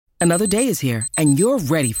Another day is here, and you're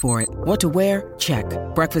ready for it. What to wear? Check.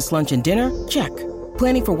 Breakfast, lunch, and dinner? Check.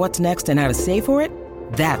 Planning for what's next and how to save for it?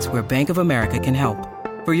 That's where Bank of America can help.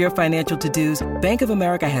 For your financial to-dos, Bank of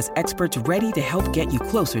America has experts ready to help get you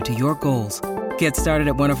closer to your goals. Get started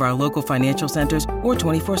at one of our local financial centers or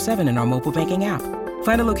 24/7 in our mobile banking app.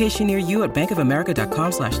 Find a location near you at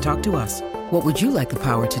bankofamerica.com/talktous. What would you like the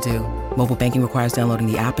power to do? Mobile banking requires downloading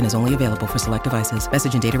the app and is only available for select devices.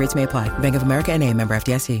 Message and data rates may apply. Bank of America N.A., member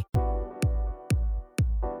FDIC.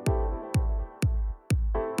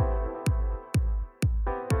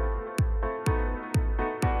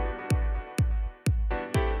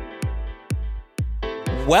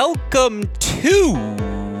 Welcome to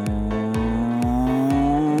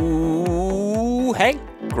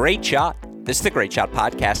Great Shot. This is the Great Shot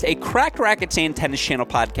Podcast, a Cracked Racquets and Tennis Channel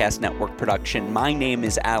Podcast Network production. My name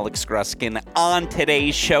is Alex Gruskin. On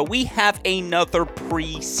today's show, we have another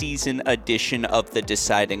preseason edition of The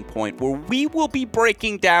Deciding Point, where we will be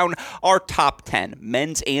breaking down our top 10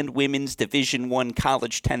 men's and women's Division I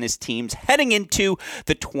college tennis teams heading into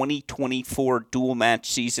the 2024 dual match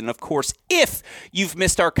season. Of course, if you've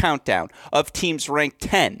missed our countdown of teams ranked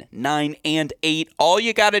 10, 9, and 8, all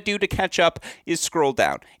you got to do to catch up is scroll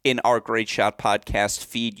down in our Great Shot Podcast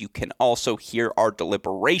feed. You can also hear our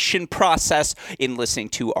deliberation process in listening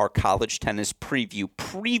to our college tennis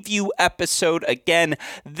preview episode. Again,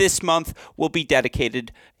 this month will be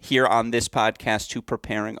dedicated here on this podcast to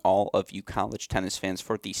preparing all of you college tennis fans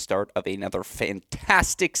for the start of another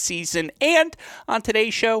fantastic season. And on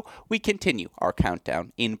today's show, we continue our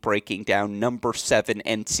countdown in breaking down number 7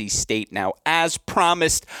 NC State. Now, as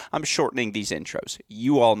promised, I'm shortening these intros.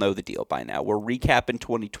 You all know the deal by now. We're recapping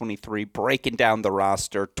 2023, breaking down the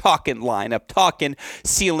roster, talking lineup, talking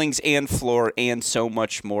ceilings and floor, and so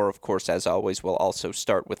much more. Of course, as always, we'll also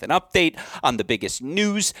start with an update on the biggest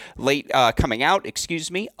news coming out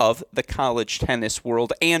of the college tennis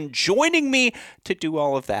world. And joining me to do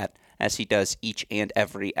all of that, as he does each and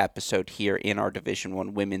every episode here in our Division I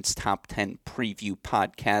Women's Top 10 Preview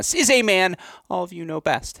Podcast, is a man all of you know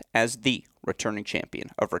best as the returning champion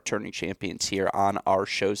of returning champions here on our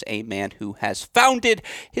shows, a man who has founded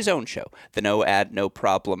his own show, the No Ad, No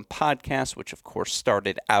Problem podcast, which of course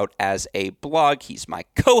started out as a blog. He's my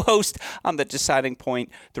co-host on The Deciding Point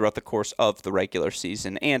throughout the course of the regular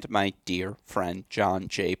season, and my dear friend, John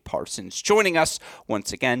J. Parsons, joining us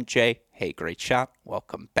once again. Jay, hey, great shot.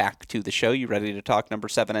 Welcome back to the show. You ready to talk number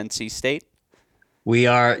 7 NC State? We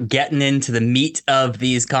are getting into the meat of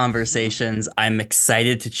these conversations. I'm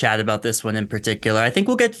excited to chat about this one in particular. I think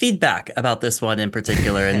we'll get feedback about this one in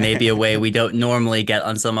particular, and maybe a way we don't normally get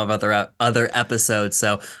on some of other episodes.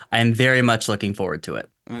 So I'm very much looking forward to it.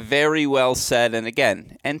 Very well said. And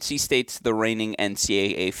again, NC State's the reigning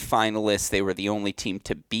NCAA finalists. They were the only team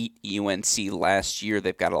to beat UNC last year.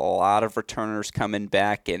 They've got a lot of returners coming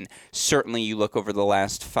back, and certainly you look over the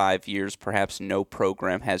last 5 years, perhaps no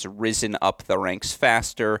program has risen up the ranks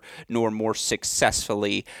faster nor more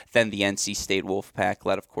successfully than the NC State Wolfpack,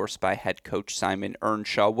 led, of course, by head coach Simon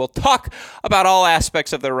Earnshaw. We'll talk about all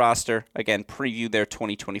aspects of their roster. Again, preview their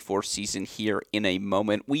 2024 season here in a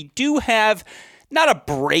moment. We do have not a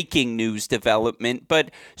breaking news development,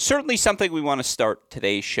 but certainly something we want to start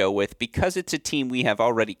today's show with, because it's a team we have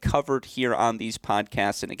already covered here on these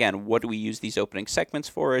podcasts. And again, what do we use these opening segments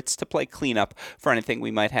for? It's to play cleanup for anything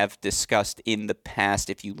we might have discussed in the past.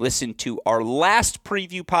 If you listened to our last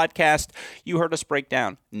preview podcast, you heard us break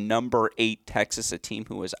down number 8 Texas, a team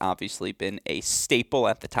who has obviously been a staple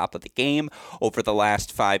at the top of the game over the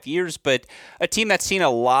last 5 years, but a team that's seen a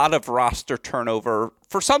lot of roster turnover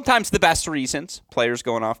for sometimes the best reasons. Players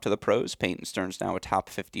going off to the pros. Peyton Stern's now a top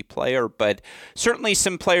 50 player, but certainly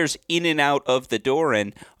some players in and out of the door.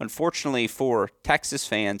 And unfortunately for Texas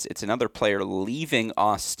fans, it's another player leaving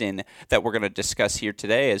Austin that we're going to discuss here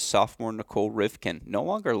today, as sophomore Nicole Rivkin, no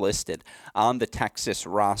longer listed on the Texas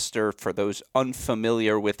roster. For those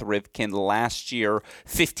unfamiliar with Rivkin, last year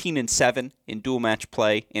 15-7 in dual match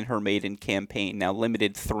play in her maiden campaign, now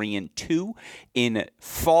limited 3-2 in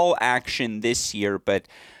fall action this year. But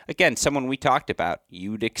again, someone we talked about,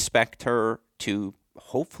 you'd expect her to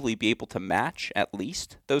hopefully be able to match at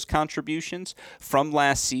least those contributions from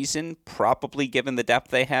last season, probably given the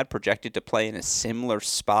depth they had, projected to play in a similar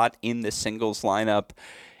spot in the singles lineup.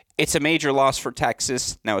 It's a major loss for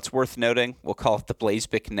Texas. Now, it's worth noting, we'll call it the Blaise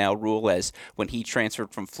Bicknell rule, as when he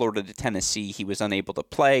transferred from Florida to Tennessee, he was unable to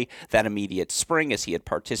play that immediate spring as he had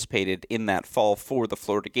participated in that fall for the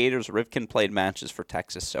Florida Gators. Rivkin played matches for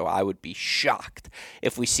Texas, so I would be shocked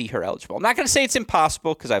if we see her eligible. I'm not going to say it's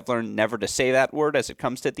impossible, because I've learned never to say that word as it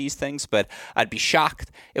comes to these things, but I'd be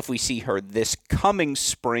shocked if we see her this coming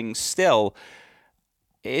spring still.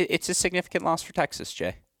 it's a significant loss for Texas,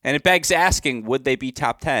 Jay. And it begs asking, would they be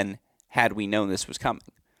top 10 had we known this was coming?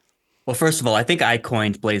 Well, first of all, I think I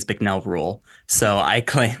coined Blaze Bicknell rule, so I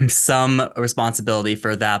claim some responsibility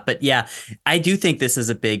for that. But yeah, I do think this is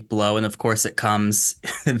a big blow. And of course, it comes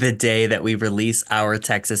the day that we release our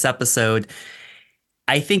Texas episode.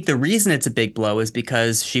 I think the reason it's a big blow is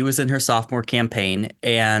because she was in her sophomore campaign,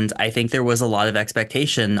 and I think there was a lot of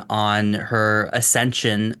expectation on her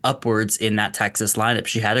ascension upwards in that Texas lineup.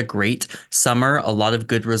 She had a great summer, a lot of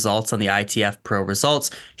good results on the ITF Pro results.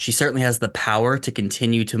 She certainly has the power to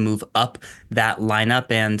continue to move up that lineup,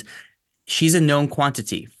 and she's a known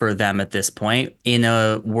quantity for them at this point in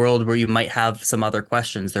a world where you might have some other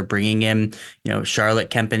questions. They're bringing in, Charlotte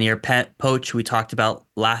Kempeneer-Poach, we talked about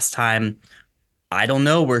last time. I don't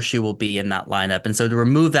know where she will be in that lineup. And so to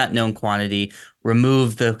remove that known quantity,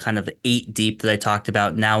 remove the kind of 8 deep that I talked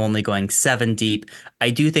about, now only going 7 deep, I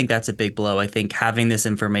do think that's a big blow. I think having this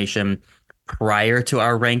information prior to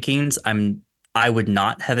our rankings, I would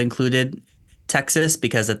not have included Texas,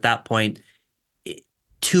 because at that point,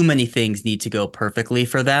 too many things need to go perfectly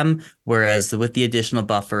for them. Whereas with the additional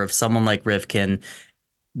buffer of someone like Rivkin,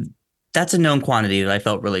 that's a known quantity that I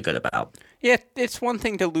felt really good about. Yeah, it's one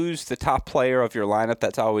thing to lose the top player of your lineup.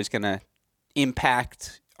 That's always going to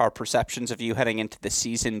impact our perceptions of you heading into the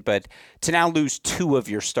season. But to now lose 2 of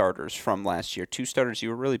your starters from last year, 2 starters you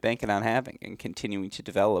were really banking on having and continuing to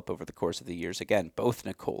develop over the course of the years. Again, both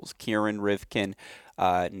Nicoles, Kieran Rivkin,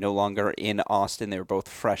 no longer in Austin. They were both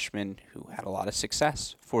freshmen who had a lot of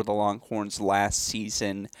success for the Longhorns last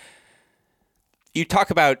season. You talk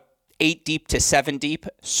about 8 deep to 7 deep.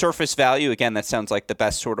 Surface value, again, that sounds like the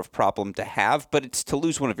best sort of problem to have, but it's to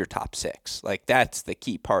lose one of your top 6. Like, that's the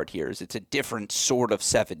key part here, is it's a different sort of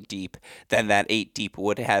 7 deep than that 8 deep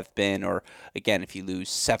would have been. Or, again, if you lose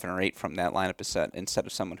 7 or 8 from that lineup instead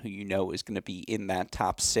of someone who you know is going to be in that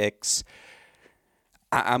top 6.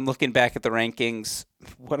 I'm looking back at the rankings.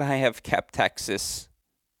 Would I have kept Texas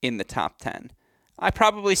in the top 10? I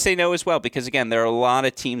probably say no as well, because, again, there are a lot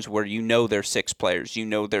of teams where their 6 players,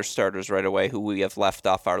 their starters right away who we have left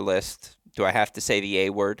off our list. Do I have to say the A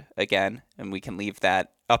word again? And we can leave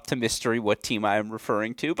that up to mystery what team I am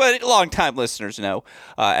referring to. But long-time listeners know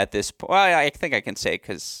at this point. Well, I think I can say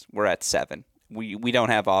because we're at 7. We don't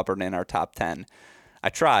have Auburn in our top 10. I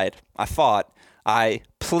tried. I fought. I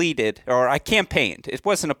pleaded, or I campaigned. It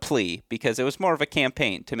wasn't a plea because it was more of a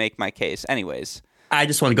campaign to make my case. Anyways, I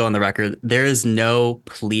just want to go on the record. There is no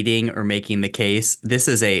pleading or making the case. This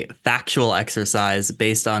is a factual exercise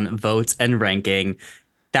based on votes and ranking.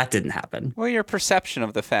 That didn't happen. Well, your perception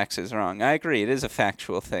of the facts is wrong. I agree. It is a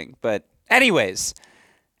factual thing. But anyways,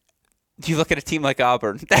 you look at a team like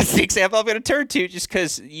Auburn. That's the example I'm going to turn to, just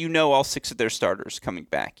because all 6 of their starters coming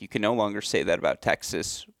back. You can no longer say that about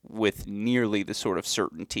Texas with nearly the sort of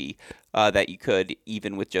certainty that you could,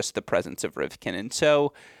 even with just the presence of Rivkin. And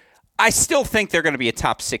so I still think they're going to be a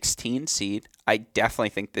top 16 seed. I definitely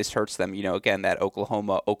think this hurts them. Again, that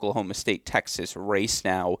Oklahoma State, Texas race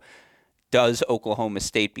now. Does Oklahoma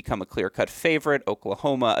State become a clear-cut favorite?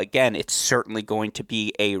 Oklahoma, again, it's certainly going to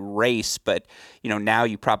be a race, but now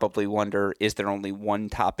you probably wonder, is there only one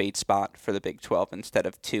top 8 spot for the Big 12 instead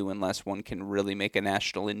of 2, unless one can really make a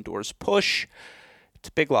national indoors push? It's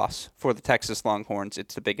a big loss for the Texas Longhorns.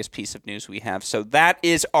 It's the biggest piece of news we have. So that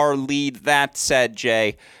is our lead. That said,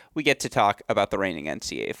 Jay, we get to talk about the reigning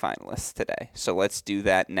NCAA finalists today. So let's do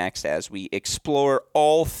that next as we explore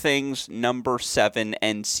all things number 7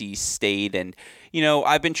 NC State. And,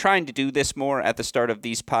 I've been trying to do this more at the start of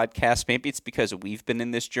these podcasts. Maybe it's because we've been in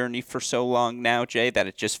this journey for so long now, Jay, that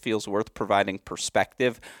it just feels worth providing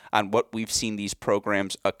perspective on what we've seen these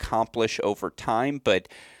programs accomplish over time. But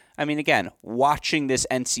again, watching this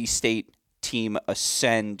NC State team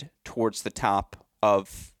ascend towards the top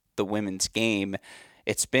of the women's game,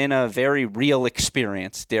 it's been a very real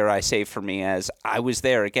experience, dare I say, for me, as I was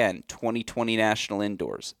there again, 2020 National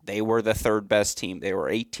Indoors. They were the 3rd best team. They were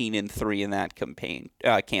 18-3 in that campaign.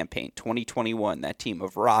 2021, that team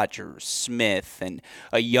of Rogers, Smith, and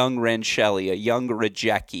a young Ren Shelley, a young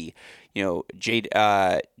Rajecki.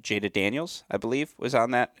 Jada Daniels, I believe, was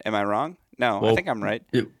on that. Am I wrong? No, well, I think I'm right.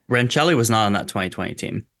 Rancelli was not on that 2020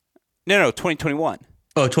 team. No, 2021.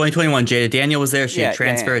 Oh, 2021. Jada Daniel was there. She had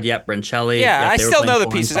transferred. Yeah. Yep, Rancelli. Yeah, yep, I still know the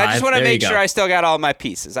pieces. I just want to make sure I still got all my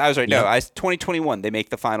pieces. I was right. Yep. No, 2021, they make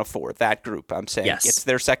the Final Four. That group, I'm saying, gets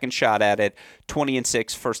their second shot at it.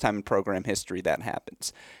 20-6, first time in program history that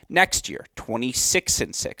happens. Next year,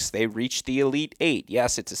 26-6, they reach the Elite 8.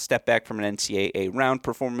 Yes, it's a step back from an NCAA round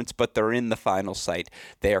performance, but they're in the final sight.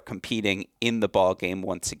 They are competing in the ball game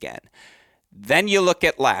once again. Then you look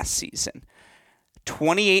at last season,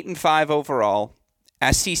 28-5 overall.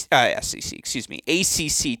 ACC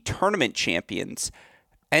tournament champions,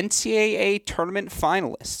 NCAA tournament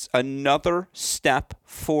finalists. Another step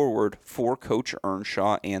forward for Coach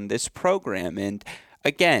Earnshaw and this program. And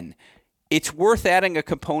again, it's worth adding a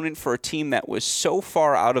component for a team that was so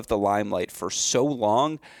far out of the limelight for so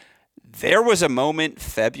long. There was a moment,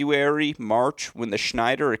 February, March, when the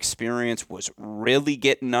Schneider experience was really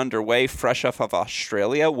getting underway, fresh off of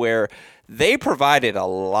Australia, where they provided a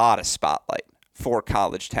lot of spotlight for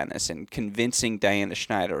college tennis and convincing Diana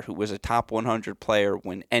Schneider, who was a top 100 player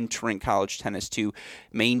when entering college tennis, to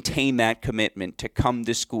maintain that commitment to come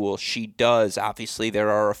to school. She does. Obviously, there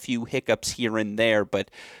are a few hiccups here and there, but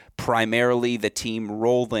primarily the team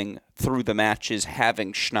rolling through the matches,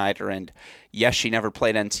 having Schneider. And yes, she never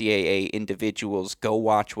played NCAA individuals. Go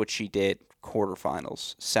watch what she did.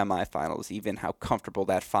 Quarterfinals, semifinals, even how comfortable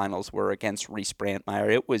that finals were against Reese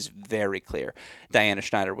Brandmeier. It was very clear Diana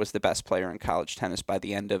Schneider was the best player in college tennis by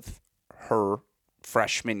the end of her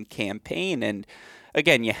freshman campaign. And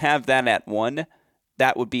again, you have that at one.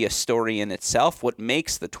 That would be a story in itself. What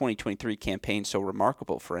makes the 2023 campaign so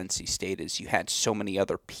remarkable for NC State is you had so many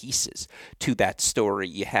other pieces to that story.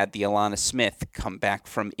 You had the Alana Smith come back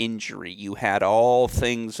from injury. You had all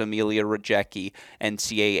things Amelia Rajecki,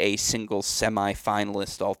 NCAA singles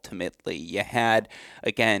semifinalist ultimately. You had,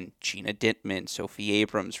 again, Gina Dittman, Sophie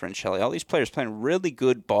Abrams, Renshelley, all these players playing really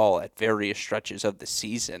good ball at various stretches of the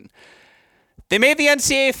season. They made the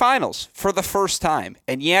NCAA finals for the first time.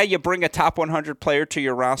 And yeah, you bring a top 100 player to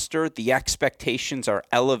your roster, the expectations are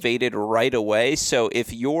elevated right away. So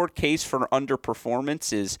if your case for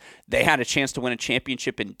underperformance is they had a chance to win a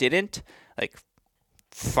championship and didn't, like,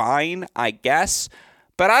 fine, I guess.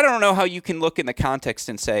 But I don't know how you can look in the context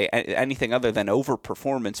and say anything other than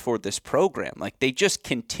overperformance for this program. Like, they just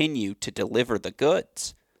continue to deliver the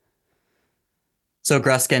goods. So,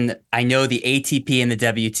 Gruskin, I know the ATP and the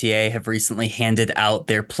WTA have recently handed out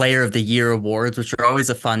their Player of the Year awards, which are always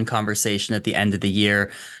a fun conversation at the end of the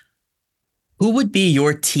year. Who would be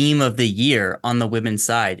your team of the year on the women's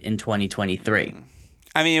side in 2023?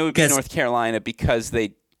 I mean, it would be North Carolina because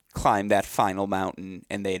they climbed that final mountain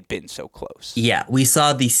and they had been so close. Yeah, we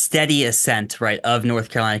saw the steady ascent, right, of North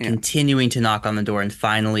Carolina continuing to knock on the door and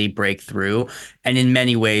finally break through. And in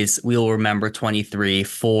many ways, we'll remember 23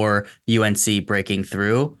 for UNC breaking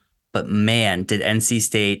through. But man, did NC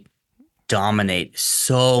State dominate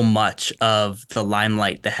so much of the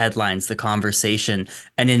limelight, the headlines, the conversation,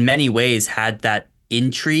 and in many ways had that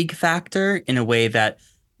intrigue factor in a way that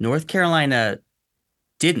North Carolina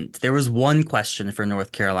didn't. There was one question for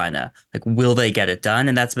North Carolina, like, will they get it done?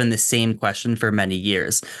 And that's been the same question for many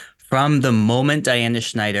years. From the moment Diana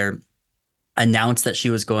Schneider announced that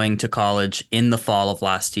she was going to college in the fall of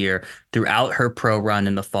last year, throughout her pro run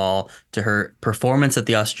in the fall, to her performance at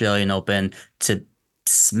the Australian Open, to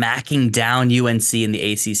smacking down UNC in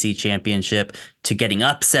the ACC championship, to getting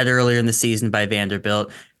upset earlier in the season by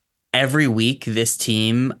Vanderbilt, every week this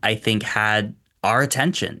team, I think, had our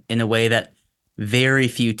attention in a way that very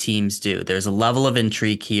few teams do. There's a level of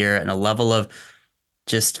intrigue here and a level of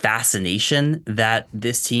just fascination that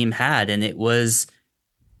this team had. And it was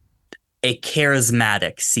a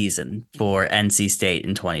charismatic season for NC State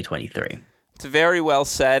in 2023. It's very well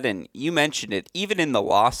said. And you mentioned it, even in the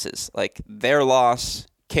losses, like their loss,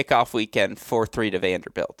 kickoff weekend, 4-3 to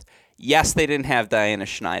Vanderbilt. Yes, they didn't have Diana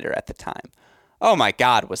Schneider at the time. Oh my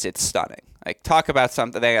God, was it stunning. Like, talk about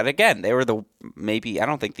something that, again, they were maybe, I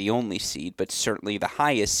don't think the only seed, but certainly the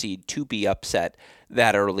highest seed to be upset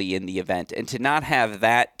that early in the event. And to not have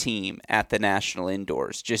that team at the national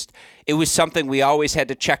indoors, it was something we always had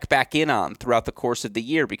to check back in on throughout the course of the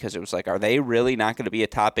year, because it was like, are they really not going to be a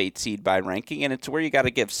top 8 seed by ranking? And it's where you got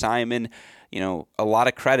to give Simon, a lot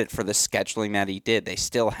of credit for the scheduling that he did. They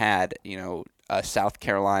still had, South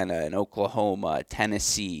Carolina and Oklahoma,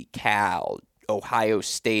 Tennessee, Cal, Ohio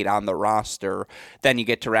State on the roster. Then you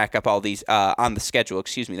get to rack up all these on the schedule.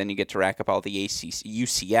 Then you get to rack up all the ACC,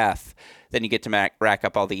 UCF. Then you get to rack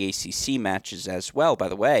up all the ACC matches as well. By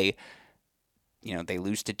the way, they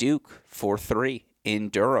lose to Duke 4-3 in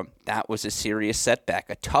Durham. That was a serious setback.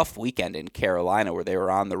 A tough weekend in Carolina where they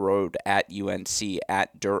were on the road at UNC,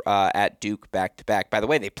 at Duke back to back. By the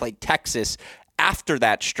way, they played Texas after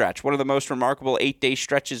that stretch, one of the most remarkable 8-day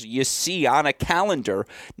stretches you see on a calendar,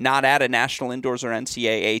 not at a national indoors or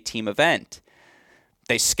NCAA team event.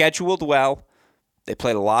 They scheduled well. They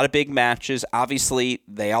played a lot of big matches. Obviously,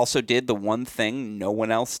 they also did the one thing no one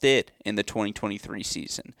else did in the 2023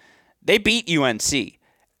 season. They beat UNC,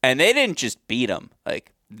 and they didn't just beat them.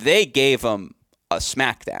 Like, they gave them a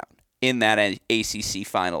smackdown. in that ACC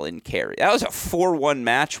final in Cary. That was a 4-1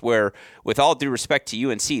 match where, with all due respect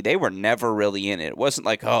to UNC, they were never really in it. It wasn't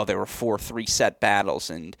like, oh, there were 4 3-set battles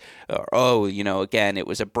and, again, it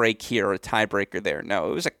was a break here or a tiebreaker there. No,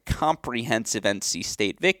 it was a comprehensive NC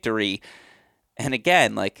State victory. And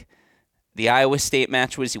again, like, the Iowa State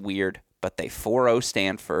match was weird, but they 4-0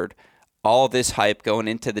 Stanford. All this hype going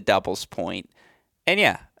into the doubles point. And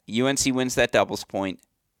yeah, UNC wins that doubles point.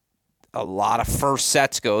 A lot of first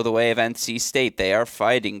sets go the way of NC State. They are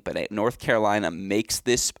fighting, but North Carolina makes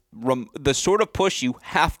this the sort of push you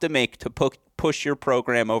have to make to push your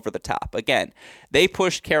program over the top. Again, they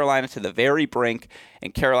pushed Carolina to the very brink,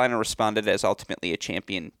 and Carolina responded as ultimately a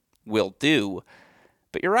champion will do.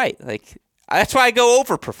 But you're right. Like, that's why I go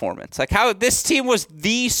over performance. Like, how this team was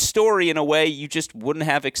the story in a way you just wouldn't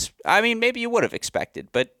have maybe you would have expected,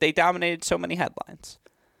 but they dominated so many headlines.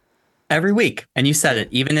 Every week. And you said it,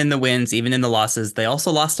 even in the wins, even in the losses. They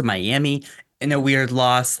also lost to Miami in a weird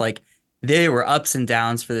loss. Like, there were ups and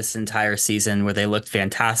downs for this entire season where they looked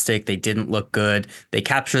fantastic. They didn't look good. They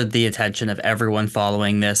captured the attention of everyone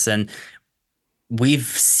following this. And we've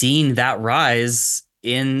seen that rise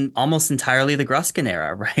in almost entirely the Gruskin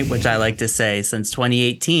era, right? Which I like to say since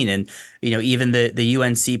 2018. And, even the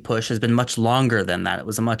UNC push has been much longer than that. It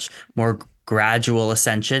was a much more gradual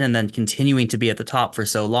ascension and then continuing to be at the top for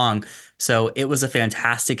so long. So it was a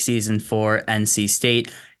fantastic season for NC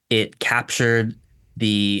State. It captured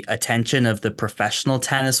the attention of the professional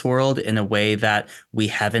tennis world in a way that we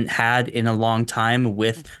haven't had in a long time,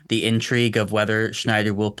 with the intrigue of whether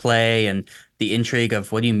Schneider will play and the intrigue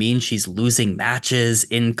of what do you mean she's losing matches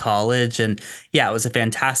in college. And yeah, it was a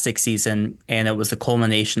fantastic season, and it was the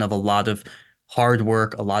culmination of a lot of hard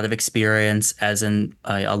work, a lot of experience, as in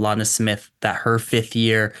Alana Smith, that her 5th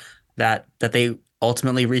year, that they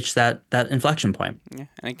ultimately reached that inflection point. Yeah.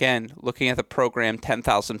 And again, looking at the program,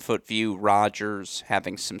 10,000-foot view, Rogers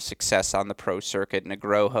having some success on the pro circuit,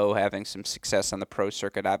 Negroho having some success on the pro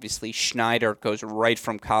circuit. Obviously, Schneider goes right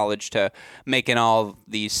from college to making all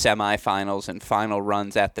these semifinals and final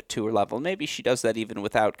runs at the tour level. Maybe she does that even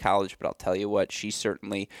without college, but I'll tell you what, she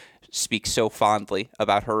certainly speaks so fondly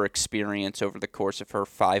about her experience over the course of her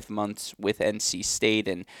 5 months with NC State.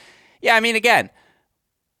 And yeah, again,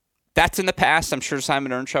 that's in the past. I'm sure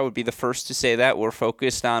Simon Earnshaw would be the first to say that. We're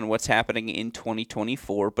focused on what's happening in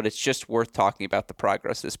 2024, but it's just worth talking about the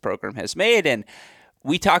progress this program has made. And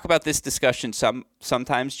we talk about this discussion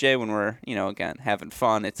sometimes, Jay, when we're, again, having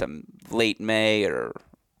fun. It's a late May or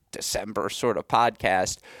December sort of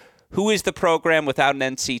podcast. Who is the program without an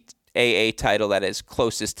NCAA title that is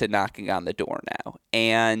closest to knocking on the door now?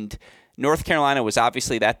 And North Carolina was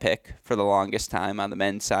obviously that pick for the longest time. On the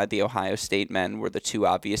men's side, the Ohio State men were the two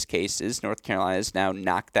obvious cases. North Carolina has now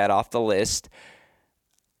knocked that off the list.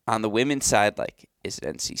 On the women's side, is it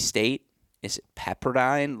NC State? Is it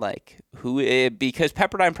Pepperdine? Because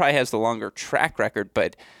Pepperdine probably has the longer track record,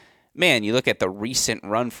 but man, you look at the recent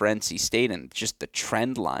run for NC State and just the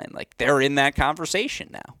trend line, they're in that conversation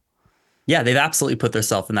now. Yeah, they've absolutely put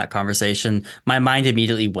themselves in that conversation. My mind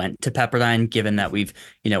immediately went to Pepperdine, given that we've,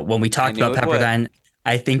 when we talked about Pepperdine,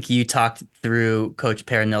 I think you talked through Coach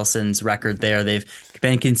Per Nilsson's record there. They've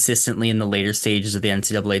been consistently in the later stages of the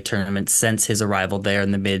NCAA tournament since his arrival there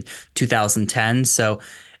in the mid-2010s. So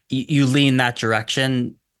you lean that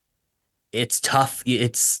direction. It's tough.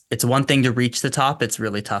 It's one thing to reach the top. It's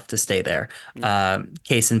really tough to stay there.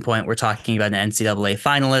 Case in point, we're talking about an NCAA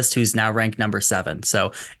finalist who's now ranked number 7.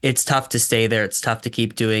 So it's tough to stay there. It's tough to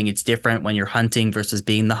keep doing. It's different when you're hunting versus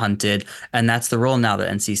being the hunted. And that's the role now that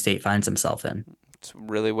NC State finds himself in. It's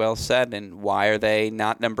really well said. And why are they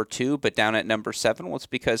not number 2, but down at number 7? Well, it's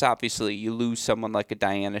because obviously you lose someone like a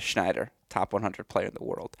Diana Schneider, top 100 player in the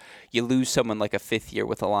world. You lose someone like a 5th year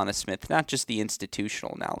with Alana Smith, not just the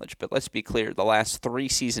institutional knowledge, but let's be clear, the last 3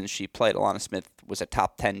 seasons she played, Alana Smith was a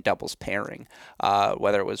top 10 doubles pairing,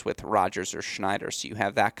 whether it was with Rogers or Schneider. So you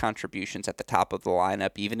have that contributions at the top of the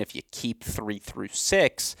lineup. Even if you keep 3 through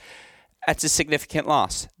 6, that's a significant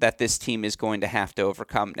loss that this team is going to have to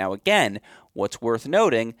overcome. Now, again, what's worth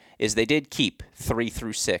noting is they did keep 3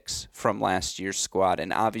 through 6 from last year's squad.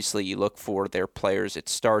 And obviously you look for their players. It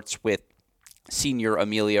starts with senior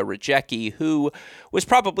Amelia Rajecki, who was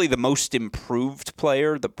probably the most improved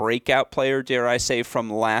player, the breakout player, dare I say,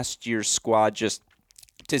 from last year's squad. Just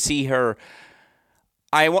to see her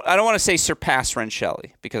I don't want to say surpass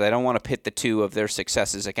Rensheli because I don't want to pit the two of their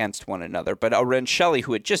successes against one another, but a Rensheli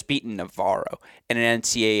who had just beaten Navarro in an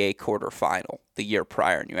NCAA quarterfinal the year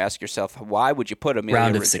prior, and you ask yourself, why would you put Amelia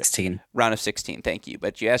Round of 16. Round of 16, thank you.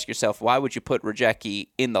 But you ask yourself, why would you put Rajecki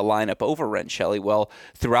in the lineup over Rensheli? Well,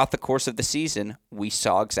 throughout the course of the season, we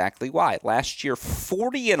saw exactly why. Last year,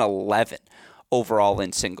 40-11 overall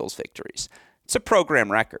in singles victories. It's a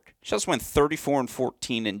program record. She also went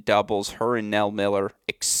 34-14 in doubles. Her and Nell Miller,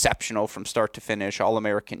 exceptional from start to finish.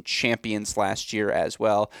 All-American champions last year as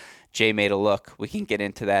well. Jay made a look. We can get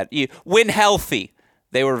into that. When healthy,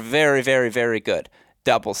 they were very, very, very good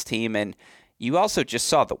doubles team. And you also just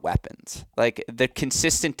saw the weapons. Like the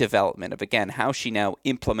consistent development of, again, how she now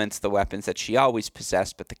implements the weapons that she always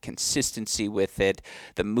possessed, but the consistency with it,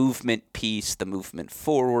 the movement piece, the movement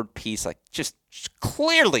forward piece, like just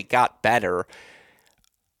clearly got better.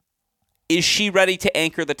 Is she ready to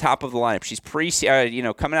anchor the top of the lineup? She's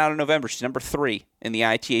coming out in November. She's number 3 in the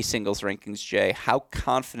ITA singles rankings, Jay. How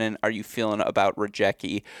confident are you feeling about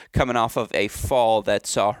Rajecki coming off of a fall that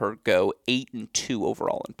saw her go 8-2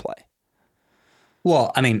 overall in play?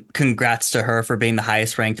 Well, I mean, congrats to her for being the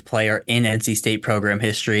highest ranked player in NC State program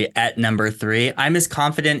history at number 3. I'm as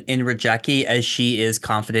confident in Rajecki as she is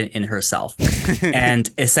confident in herself. And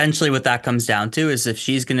essentially what that comes down to is if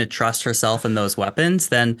she's going to trust herself in those weapons,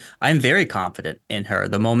 then I'm very confident in her.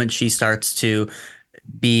 The moment she starts to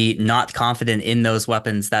be not confident in those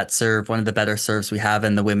weapons that serve one of the better serves we have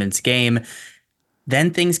in the women's game,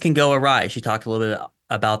 then things can go awry. She talked a little bit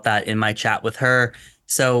about that in my chat with her.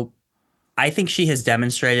 So I think she has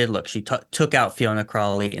demonstrated, look, she took out Fiona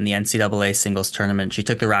Crawley in the NCAA singles tournament. She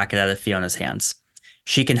took the racket out of Fiona's hands.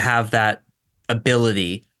 She can have that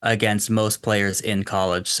ability against most players in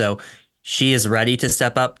college. So she is ready to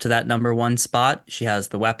step up to that number 1 spot. She has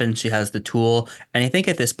the weapon. She has the tool. And I think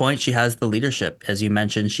at this point, she has the leadership. As you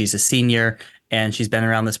mentioned, she's a senior and she's been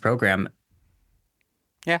around this program.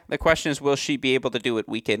 Yeah, the question is, will she be able to do it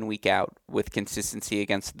week in, week out with consistency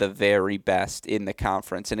against the very best in the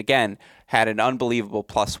conference? And again, had an unbelievable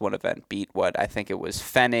 +1 event, beat what I think it was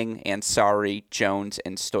Fenning, Ansari, Jones,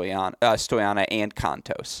 and Stoyana and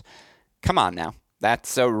Kontos. Come on now.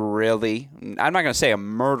 That's a really, I'm not going to say a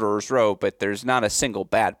murderer's row, but there's not a single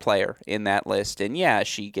bad player in that list. And yeah,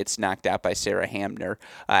 she gets knocked out by Sarah Hamner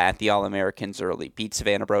at the All-Americans early. Beat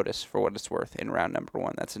Savannah Brodus for what it's worth in round number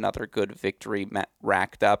 1. That's another good victory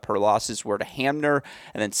racked up. Her losses were to Hamner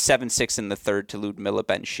and then 7-6 in the third to Ludmila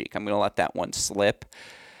Benchik. I'm going to let that one slip.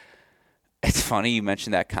 It's funny you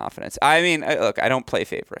mentioned that confidence. I mean, look, I don't play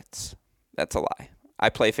favorites. That's a lie.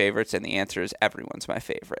 I play favorites, and the answer is everyone's my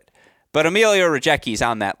favorite. But Amelia Rajecki's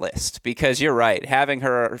on that list because you're right. Having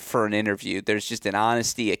her for an interview, there's just an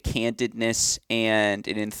honesty, a candidness, and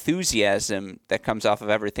an enthusiasm that comes off of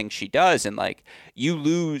everything she does. And, like, you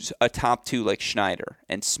lose a top 2 like Schneider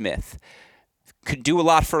and Smith. Could do a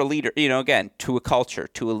lot for a leader, again, to a culture,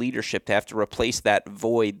 to a leadership, to have to replace that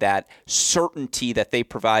void, that certainty that they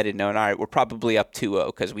provided, knowing, all right, we're probably up 2-0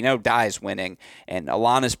 because we know Dai's winning and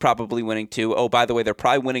Alana's probably winning too. Oh, by the way, they're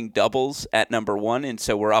probably winning doubles at number 1, and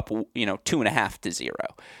so we're up, 2.5-0.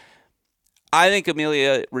 I think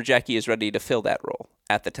Amelia Rajecki is ready to fill that role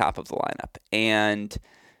at the top of the lineup. And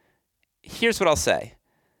here's what I'll say.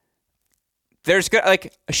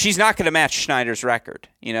 She's not going to match Schneider's record.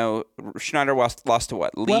 Schneider lost to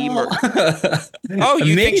what? Lee? Oh,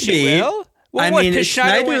 you think she will?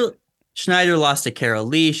 Well, Schneider lost to Carol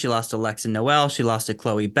Lee. She lost to Alexa Noel. She lost to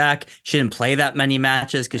Chloe Beck. She didn't play that many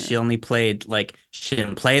matches because she only played, she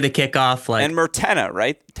didn't play the kickoff. And Mertena,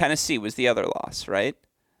 right? Tennessee was the other loss, right?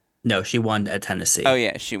 No, she won at Tennessee. Oh,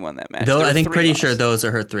 yeah, she won that match. Though I think pretty sure those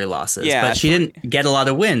are her 3 losses. Yeah, but she didn't get a lot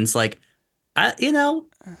of wins.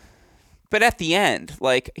 But at the end,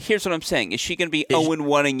 here's what I'm saying. Is she going to be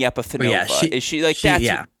 0-1 in Yepafanova? Yeah, is she that's she's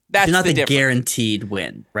not the guaranteed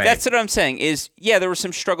win, right? That's what I'm saying is, there were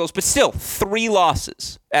some struggles, but still 3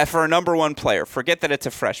 losses for a number 1 player. Forget that it's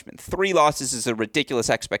a freshman. 3 losses is a ridiculous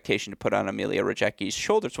expectation to put on Amelia Rajecki's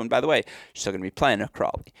shoulders when, by the way, she's still going to be playing a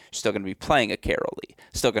Crawley. She's still going to be playing a Carol Lee.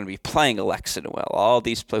 Still going to be playing Alexa Noel. All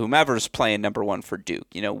these, whomever's playing number 1 for Duke.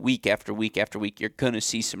 Week after week after week, you're going to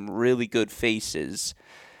see some really good faces.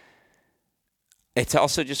 It's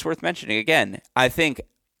also just worth mentioning, again, I think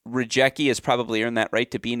Rajecki has probably earned that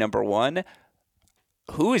right to be number 1.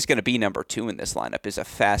 Who is going to be number 2 in this lineup is a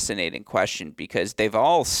fascinating question because they've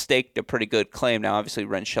all staked a pretty good claim. Now, obviously,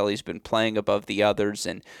 Rensheli's been playing above the others,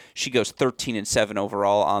 and she goes 13-7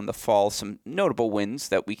 overall on the fall. Some notable wins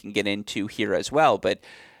that we can get into here as well, but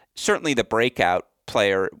certainly the breakout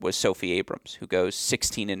player was Sophie Abrams, who goes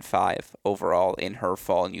 16-5 overall in her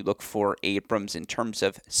fall. And you look for Abrams in terms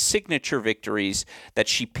of signature victories that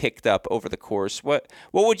she picked up over the course. What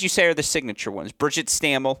would you say are the signature ones? Bridget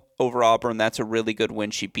Stammel over Auburn, that's a really good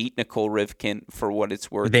win. She beat Nicole Rivkin for what it's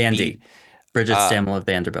worth. Bridget Stammel of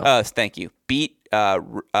Vanderbilt. Thank you. Beat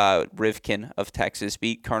Rivkin of Texas.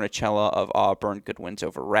 Beat Carnicella of Auburn. Good wins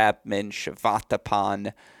over Rabman,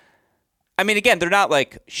 Shavatapan. I mean, again, they're not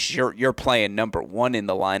like, sure, you're playing number one in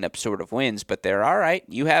the lineup sort of wins, but they're all right.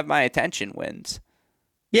 You have my attention wins.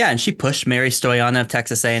 Yeah, and she pushed Mary Stoyana of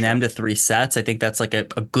Texas A&M to 3 sets. I think that's like a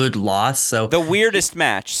good loss. So the weirdest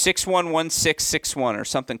match, 6-1, 1-6, 6-1 or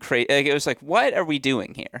something crazy. It was like, what are we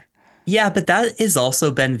doing here? Yeah, but that has also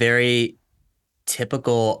been very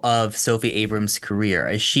typical of Sophie Abrams'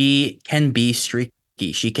 career. She can be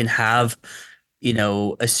streaky. She can have,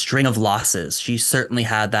 a string of losses. She certainly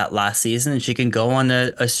had that last season, and she can go on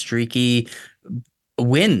a streaky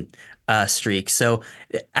win streak. So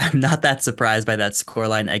I'm not that surprised by that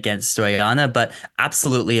scoreline against Stoyana, but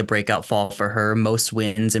absolutely a breakout fall for her. Most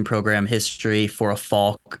wins in program history for a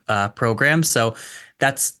fall program. So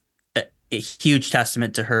that's a huge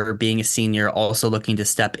testament to her being a senior, also looking to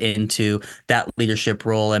step into that leadership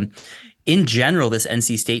role. And in general, this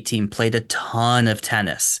NC State team played a ton of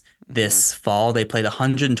tennis this fall. They played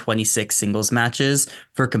 126 singles matches.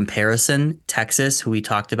 For comparison, Texas, who we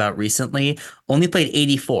talked about recently, only played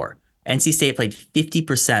 84. NC State played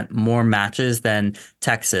 50% more matches than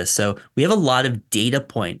Texas. So we have a lot of data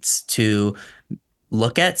points to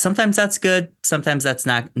look at. Sometimes that's good. Sometimes that's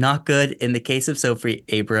not good. In the case of Sophie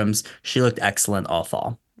Abrams, she looked excellent all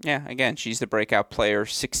fall. Yeah, again, she's the breakout player,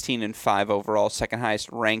 16-5 overall, second highest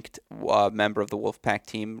ranked member of the Wolfpack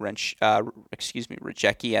team.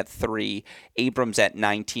 Rajecki at 3, Abrams at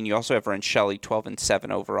 19. You also have Rensheli, 12-7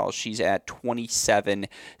 overall. She's at 27.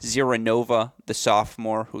 Ziranova, the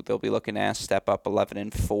sophomore, who they'll be looking to step up,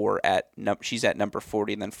 11-4 she's at number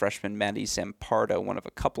 40. And then freshman Maddie Zampardo, one of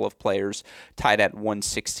a couple of players, tied at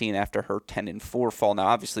 116 after her 10-4 fall. Now,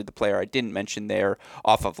 obviously, the player I didn't mention there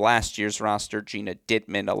off of last year's roster, Gina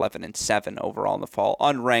Dittman, 11-7 overall in the fall,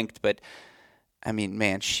 unranked, but I mean,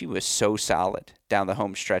 man, she was so solid down the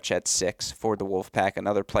home stretch at 6 for the Wolfpack.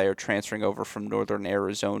 Another player transferring over from Northern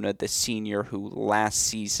Arizona, the senior who last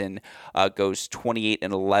season goes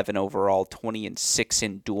 28-11 overall, 20-6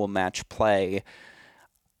 in dual match play.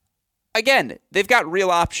 Again, they've got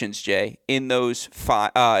real options, Jay, in those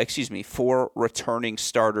 4 returning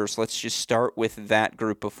starters. Let's just start with that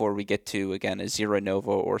group before we get to, again, a Ziranova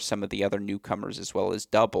or some of the other newcomers as well as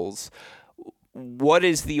doubles. What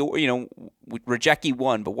is the, Rajecki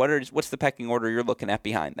won, but what's the pecking order you're looking at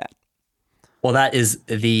behind that? Well, that is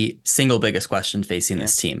the single biggest question facing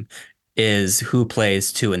this team, is who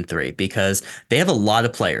plays 2 and 3, because they have a lot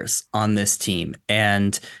of players on this team,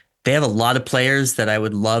 and they have a lot of players that I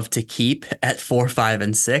would love to keep at 4, 5,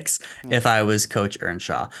 and 6 if I was Coach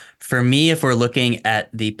Earnshaw. For me, if we're looking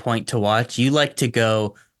at the point to watch, you like to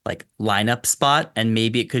go like lineup spot, and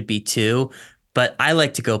maybe it could be 2, but I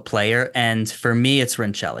like to go player, and for me, it's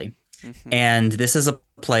Rensheli. And this is a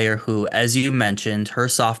player who, as you mentioned, her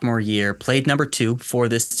sophomore year played number 2 for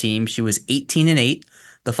this team. She was 18-8.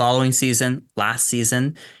 The following season, last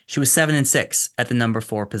season, she was 7-6 at the number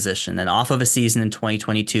 4 position. And off of a season in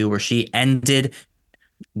 2022 where she ended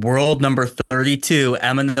world number 32,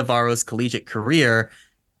 Emma Navarro's collegiate career,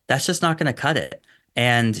 that's just not going to cut it.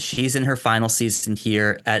 And she's in her final season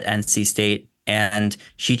here at NC State, and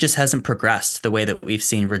she just hasn't progressed the way that we've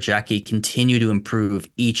seen Rajecki continue to improve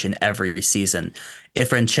each and every season.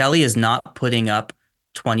 If Rensheli is not putting up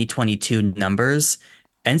 2022 numbers,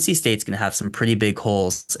 NC State's going to have some pretty big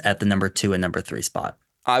holes at the number 2 and number 3 spot.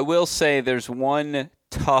 I will say there's one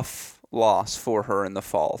tough loss for her in the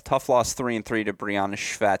fall. Tough loss 3-3 to Brianna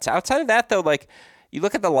Schvetz. Outside of that, though, you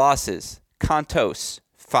look at the losses. Contos,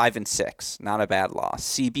 5-6, not a bad loss.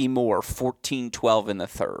 CB Moore, 14-12 in the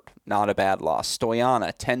third, not a bad loss.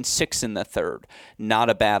 Stoyana, 10-6 in the third, not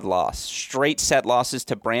a bad loss. Straight set losses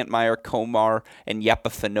to Brantmeyer, Komar, and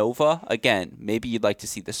Yepifanova. Again, maybe you'd like to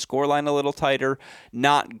see the scoreline a little tighter.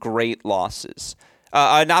 Not great losses.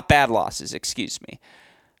 Not bad losses, excuse me.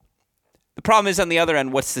 The problem is on the other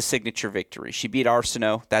end, what's the signature victory? She beat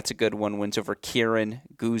Arsenault. That's a good one. Wins over Kieran,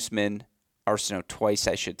 Guzman, Arsenault twice,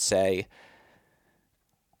 I should say.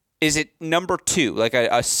 Is it number 2, like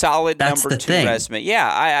a solid That's number 2 thing. resume? Yeah,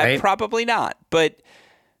 I Right? probably not. But,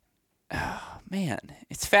 man,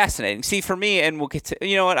 it's fascinating. See, for me, and we'll get to,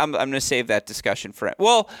 you know what, I'm going to save that discussion for it.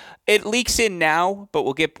 Well, it leaks in now, but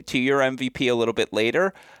we'll get to your MVP a little bit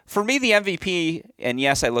later. For me, the MVP, and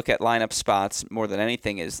yes, I look at lineup spots more than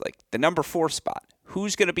anything, is like the number 4 spot.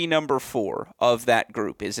 who's going to be number 4 of that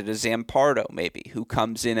group? Is it a Zampardo maybe who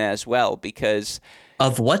comes in as well? Because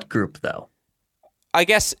of what group though? I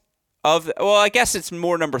guess I guess it's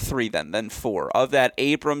more number 3 than 4 of that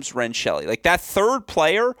Abrams Rensheli. Like that third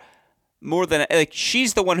player, more than like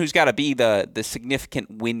she's the one who's got to be the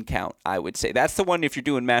significant win count. I would say that's the one. If you're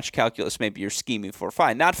doing match calculus, maybe you're scheming for.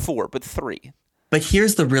 Fine, not 4, but 3. But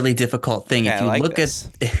here's the really difficult thing. Okay,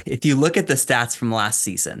 If you look at the stats from last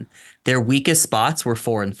season, their weakest spots were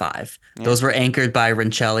 4 and 5. Yeah. Those were anchored by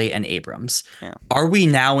Rensheli and Abrams. Yeah. Are we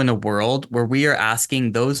now in a world where we are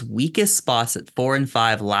asking those weakest spots at 4 and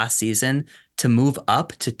 5 last season to move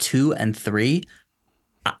up to 2 and 3?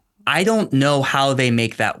 I don't know how they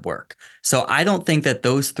make that work. So I don't think that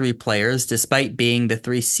those 3 players, despite being the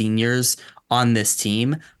 3 seniors on this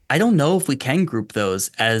team, I don't know if we can group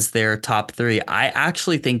those as their top 3. I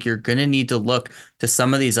actually think you're going to need to look to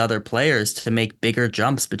some of these other players to make bigger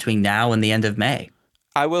jumps between now and the end of May.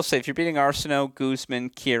 I will say, if you're beating Arsenault, Guzman,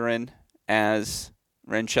 Kieran, as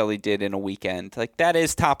Rensheli did in a weekend, like that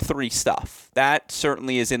is top 3 stuff. That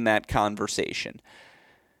certainly is in that conversation.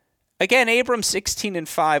 Again, Abrams 16 and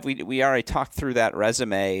 5. We already talked through that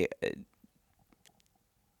resume.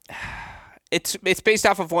 It's based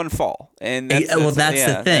off of one fall, and that's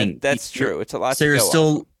the thing. That's true. It's a lot. So you're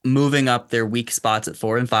still moving up their weak spots at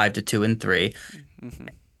 4 and 5 to 2 and 3,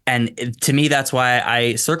 and to me, that's why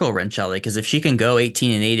I circle Rensheli, because if she can go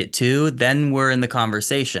 18 and 8 at 2, then we're in the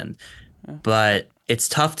conversation. But it's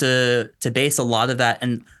tough to base a lot of that,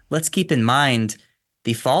 and let's keep in mind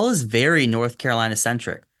the fall is very North Carolina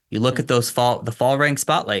centric. You look at the fall ranked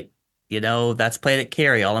spotlight. That's played at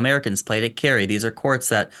Cary. All Americans played at Cary. These are courts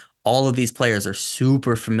that all of these players are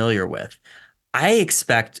super familiar with. I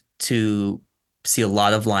expect to see a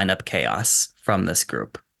lot of lineup chaos from this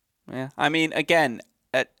group. Yeah, I mean, again,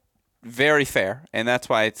 very fair, and that's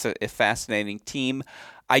why it's a fascinating team.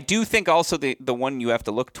 I do think also the one you have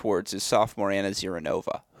to look towards is sophomore Anna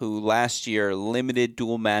Ziranova, who last year limited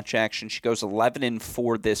dual match action. She goes 11 and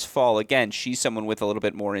 4 this fall. Again, she's someone with a little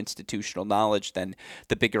bit more institutional knowledge than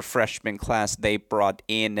the bigger freshman class they brought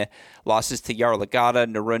in. Losses to Yarlagadda,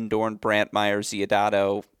 Narundorn, Brantmeyer,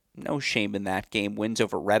 Ziodato. No shame in that game. Wins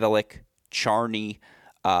over Redelik, Charney,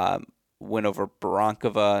 win over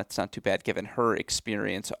Barankova. It's not too bad given her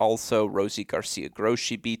experience. Also, Rosie Garcia-Gross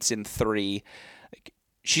she beats in 3.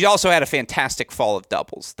 She also had a fantastic fall of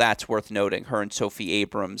doubles. That's worth noting. Her and Sophie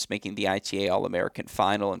Abrams making the ITA All-American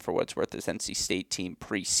Final, and for what it's worth, this NC State team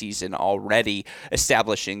preseason already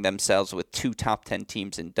establishing themselves with 2 top 10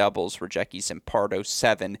 teams in doubles. Rajecki Zampardo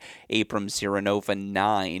 7, Abrams Ziranova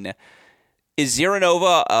 9. Is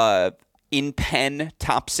Ziranova in Penn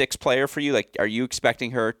top 6 player for you? Like, are you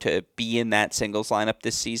expecting her to be in that singles lineup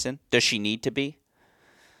this season? Does she need to be?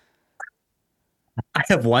 I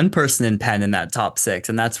have one person in Penn in that top 6,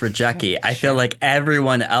 and that's Rajecki. I feel like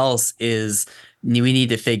everyone else we need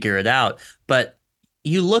to figure it out. But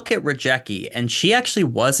you look at Rajecki, and she actually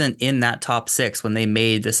wasn't in that top 6 when they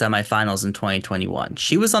made the semifinals in 2021.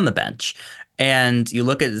 She was on the bench. And you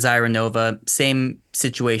look at Ziranova, same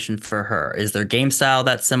situation for her. Is their game style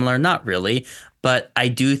that similar? Not really. But I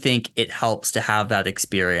do think it helps to have that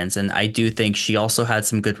experience. And I do think she also had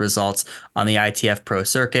some good results on the ITF Pro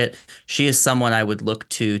Circuit. She is someone I would look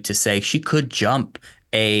to say she could jump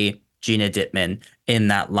a Gina Dittman in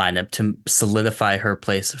that lineup to solidify her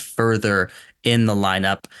place further in the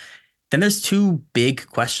lineup. Then there's 2 big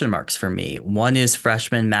question marks for me. One is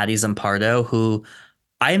freshman Maddie Zampardo, who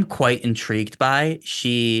I am quite intrigued by.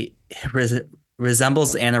 She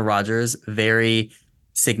resembles Anna Rogers very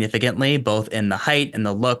significantly, both in the height and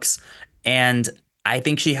the looks. And I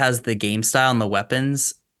think she has the game style and the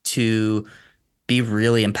weapons to be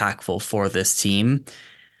really impactful for this team.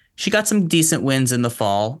 She got some decent wins in the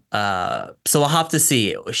fall. So we'll have to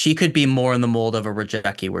see. She could be more in the mold of a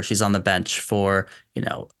Rajecki, where she's on the bench for,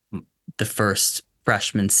 the first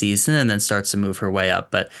freshman season and then starts to move her way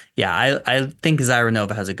up. But yeah, I think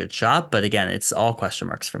Ziranova has a good shot. But again, it's all question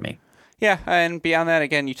marks for me. Yeah, and beyond that,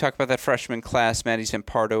 again, you talk about that freshman class, Maddie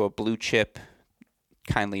Zampardo, a blue chip,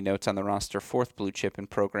 kindly notes on the roster, 4th blue chip in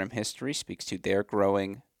program history, speaks to their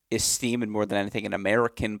growing esteem and more than anything an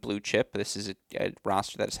American blue chip. This is a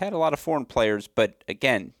roster that has had a lot of foreign players, but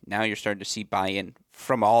again, now you're starting to see buy-in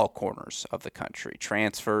from all corners of the country.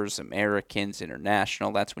 Transfers, Americans,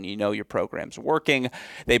 international. That's when you know your program's working.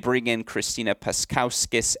 They bring in Christina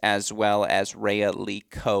Paskauskis as well as Rhea Lee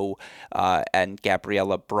Coe and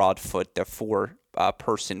Gabriella Broadfoot, the 4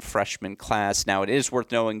 person freshman class. Now, it is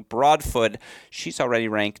worth knowing Broadfoot, she's already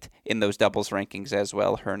ranked in those doubles rankings as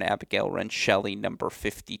well. Her and Abigail Rensheli, number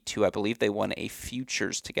 52. I believe they won a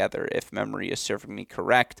futures together, if memory is serving me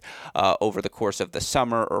correct, over the course of the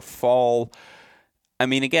summer or fall. I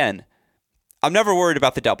mean, again, I'm never worried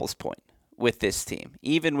about the doubles point with this team.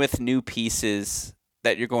 Even with new pieces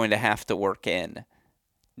that you're going to have to work in,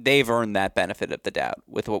 they've earned that benefit of the doubt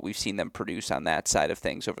with what we've seen them produce on that side of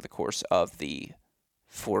things over the course of these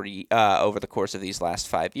last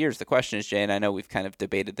 5 years. The question is, Jay, and I know we've kind of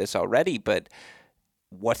debated this already, but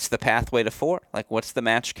what's the pathway to 4? Like, what's the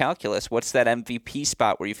match calculus? What's that MVP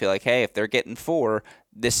spot where you feel like, hey, if they're getting 4,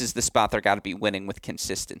 this is the spot they're got to be winning with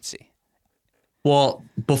consistency? Well,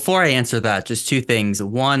 before I answer that, just two things.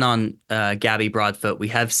 One, on Gabby Broadfoot, we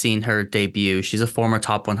have seen her debut. She's a former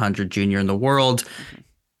top 100 junior in the world. Mm-hmm.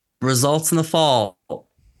 Results in the fall,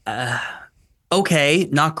 okay,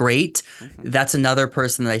 not great. Mm-hmm. That's another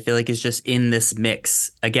person that I feel like is just in this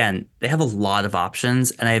mix. Again, they have a lot of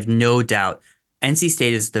options, and I have no doubt NC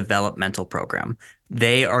State is a developmental program.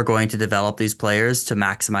 They are going to develop these players to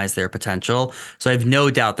maximize their potential. So I have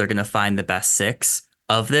no doubt they're going to find the best 6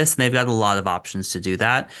 of this, and they've got a lot of options to do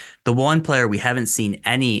that. The one player we haven't seen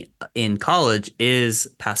any in college is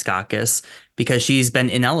Paskakis, because she's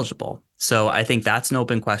been ineligible. So I think that's an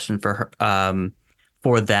open question for her,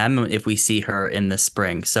 for them if we see her in the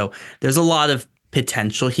spring. So there's a lot of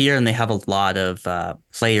potential here, and they have a lot of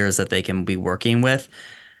players that they can be working with.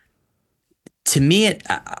 To me,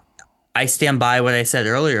 I stand by what I said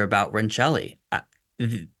earlier about Rensheli.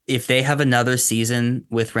 If they have another season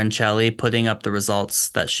with Rensheli putting up the results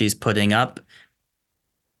that she's putting up,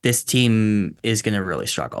 this team is going to really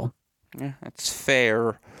struggle. Yeah, that's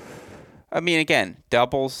fair. I mean, again,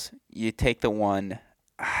 doubles, you take the 1.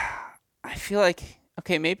 I feel like,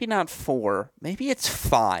 okay, maybe not 4, maybe it's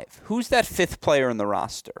 5. Who's that 5th player in the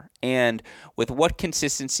roster? And with what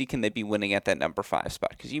consistency can they be winning at that number 5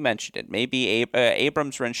 spot? Because you mentioned it. Maybe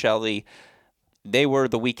Abrams, Rensheli, they were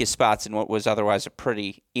the weakest spots in what was otherwise a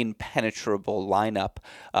pretty impenetrable lineup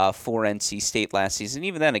for NC State last season.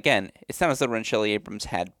 Even then, again, it's not as though Rensheli Abrams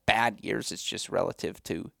had bad years. It's just relative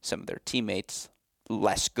to some of their teammates,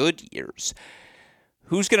 less good years.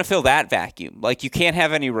 Who's going to fill that vacuum? Like, you can't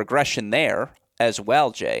have any regression there as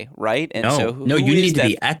well, Jay, right? And no, you need to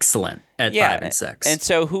be excellent at 5 and 6. And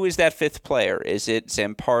so who is that 5th player? Is it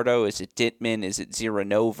Zampardo? Is it Dittman? Is it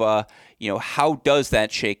Ziranova? How does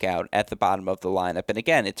that shake out at the bottom of the lineup? And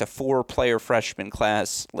again, it's a 4-player freshman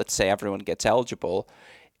class. Let's say everyone gets eligible.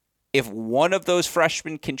 If one of those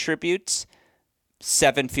freshmen contributes,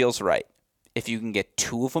 7 feels right. If you can get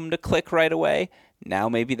 2 of them to click right away, now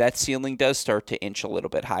maybe that ceiling does start to inch a little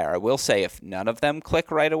bit higher. I will say if none of them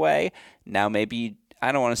click right away, now maybe,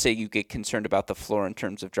 I don't want to say you get concerned about the floor in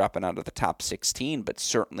terms of dropping out of the top 16, but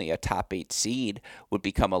certainly a top 8 seed would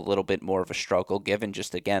become a little bit more of a struggle given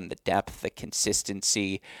just, again, the depth, the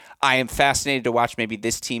consistency. I am fascinated to watch maybe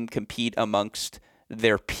this team compete amongst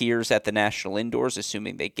their peers at the national indoors,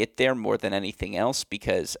 assuming they get there more than anything else,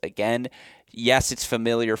 because, again, yes, it's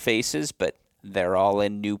familiar faces, but they're all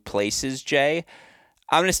in new places, Jay.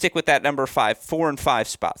 I'm going to stick with that number 5, 4 and 5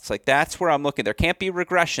 spots. Like, that's where I'm looking. There can't be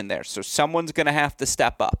regression there, so someone's going to have to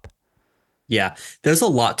step up. Yeah, there's a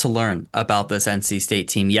lot to learn about this NC State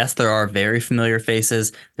team. Yes, there are very familiar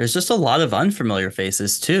faces. There's just a lot of unfamiliar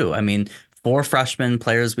faces, too. I mean, 4 freshman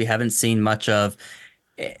players we haven't seen much of,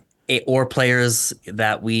 or players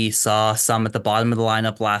that we saw some at the bottom of the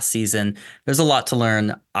lineup last season. There's a lot to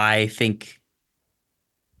learn. I think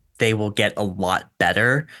they will get a lot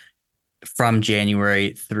better from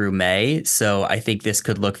January through May. So I think this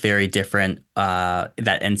could look very different, that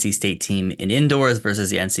NC State team in indoors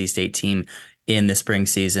versus the NC State team in the spring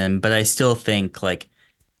season. But I still think like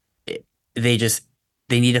they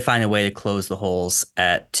need to find a way to close the holes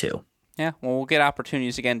at 2. Yeah, well, we'll get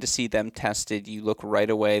opportunities again to see them tested. You look right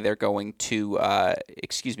away, they're going to,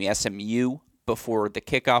 SMU before the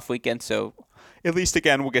kickoff weekend. So at least,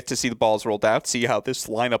 again, we'll get to see the balls rolled out, see how this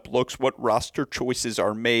lineup looks, what roster choices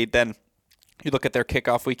are made. Then you look at their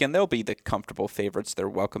kickoff weekend, they'll be the comfortable favorites. They're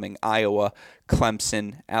welcoming Iowa,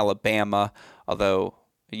 Clemson, Alabama, although...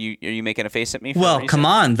 Are you making a face at me? Well, come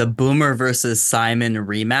on. The Boomer versus Simon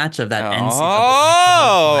rematch of that NCAA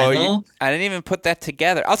final. I didn't even put that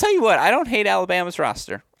together. I'll tell you what. I don't hate Alabama's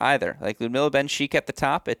roster either. Like Ludmilla Ben-Sheik at the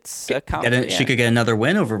top, it's a compliment. She could get another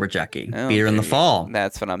win over Rajecki. Beat her in the fall.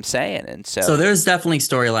 That's what I'm saying. And so there's definitely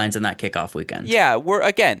storylines in that kickoff weekend. Yeah,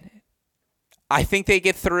 I think they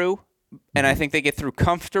get through. And I think they get through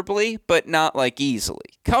comfortably, but not like easily.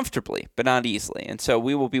 Comfortably, but not easily. And so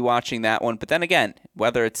we will be watching that one. But then again,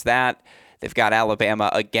 whether it's that, They've got Alabama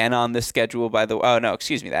again on the schedule, by the way. Oh, no,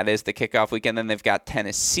 excuse me. That is the kickoff weekend. Then they've got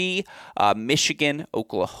Tennessee, Michigan,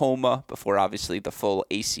 Oklahoma, before obviously the full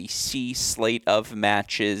ACC slate of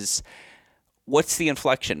matches. What's the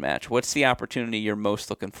inflection match? What's the opportunity you're most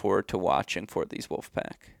looking forward to watching for these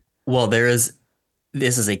Wolfpack? Well, this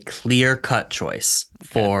is a clear-cut choice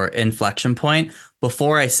for inflection point.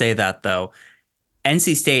 Before I say that, though,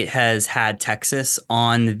 NC State has had Texas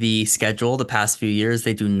on the schedule the past few years.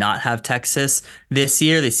 They do not have Texas this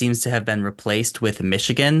year. They seems to have been replaced with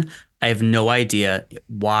Michigan. I have no idea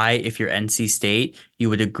why, if you're NC State,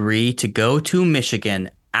 you would agree to go to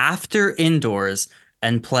Michigan after indoors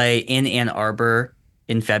and play in Ann Arbor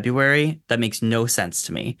in February. That makes no sense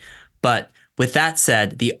to me. But with that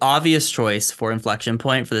said, the obvious choice for inflection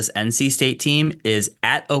point for this NC State team is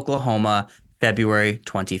at Oklahoma, February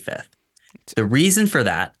 25th. The reason for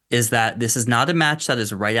that is that this is not a match that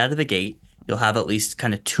is right out of the gate. You'll have at least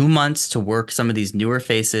kind of 2 months to work some of these newer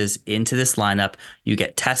faces into this lineup. You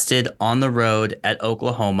get tested on the road at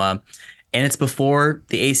Oklahoma, and it's before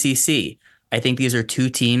the ACC. I think these are two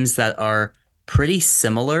teams that are pretty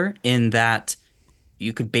similar in that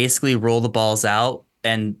you could basically roll the balls out,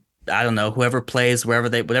 and I don't know, whoever plays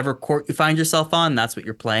whatever court you find yourself on, that's what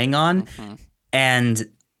you're playing on. Mm-hmm. And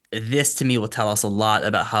this to me will tell us a lot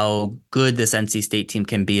about how good this NC State team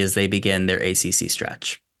can be as they begin their ACC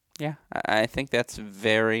stretch. Yeah, I think that's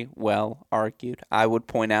very well argued. I would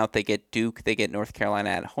point out they get Duke, they get North Carolina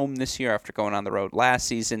at home this year after going on the road last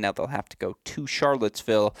season. Now they'll have to go to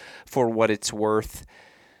Charlottesville for what it's worth.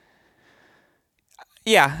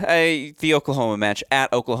 Yeah, the Oklahoma match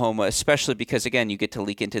at Oklahoma, especially because, again, you get to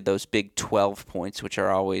leak into those Big 12 points, which are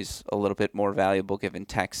always a little bit more valuable given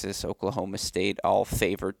Texas, Oklahoma State, all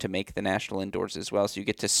favored to make the national indoors as well. So you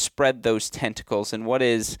get to spread those tentacles in what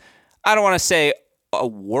is, I don't want to say I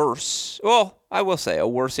will say a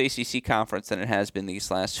worse ACC conference than it has been these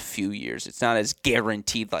last few years. It's not as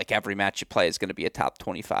guaranteed like every match you play is going to be a top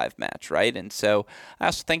 25 match, right? And so I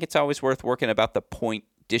also think it's always worth working about the point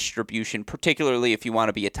distribution, particularly if you want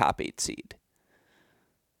to be a top 8 seed.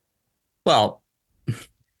 Well,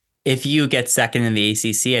 if you get second in the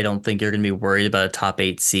ACC, I don't think you're going to be worried about a top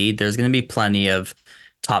 8 seed. There's going to be plenty of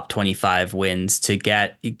top 25 wins to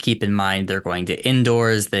get. Keep in mind they're going to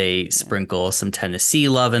indoors. They sprinkle some Tennessee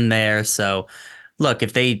love in there. So look,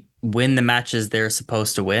 if they win the matches they're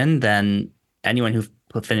supposed to win, then anyone who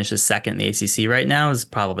finishes second in the ACC right now is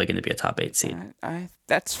probably going to be a top 8 seed.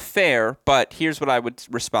 That's fair, but here's what I would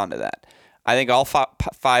respond to that. I think all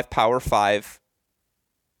five Power 5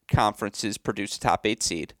 conferences produce a top 8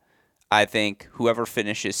 seed. I think whoever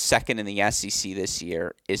finishes second in the SEC this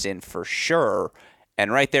year is in for sure.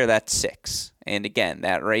 And right there, that's 6. And again,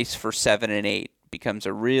 that race for 7 and 8 becomes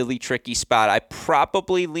a really tricky spot. I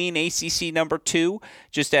probably lean ACC number 2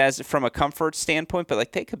 just as from a comfort standpoint, but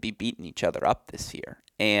like they could be beating each other up this year.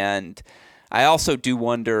 And I also do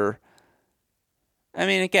wonder, I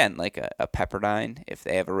mean, again, like a Pepperdine, if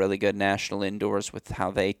they have a really good national indoors with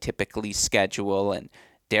how they typically schedule, and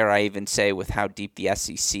dare I even say with how deep the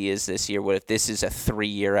SEC is this year, what if this is a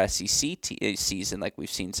 3-year SEC season like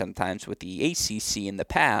we've seen sometimes with the ACC in the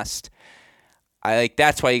past?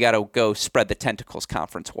 That's why you got to go spread the tentacles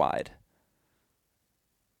conference wide.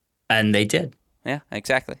 And they did. Yeah,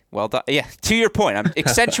 exactly. Well done. Yeah, to your point. I'm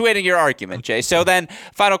accentuating your argument, Jay. So then,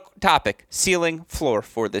 final topic, ceiling, floor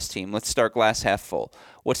for this team. Let's start glass half full.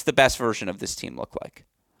 What's the best version of this team look like?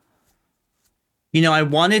 You know, I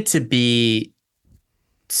wanted to be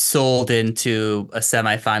sold into a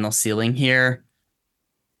semifinal ceiling here.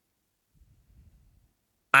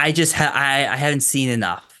 I just I haven't seen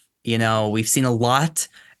enough. You know, we've seen a lot,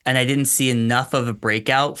 and I didn't see enough of a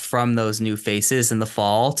breakout from those new faces in the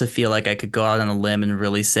fall to feel like I could go out on a limb and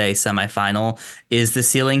really say semifinal is the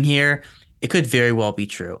ceiling here. It could very well be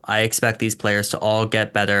true. I expect these players to all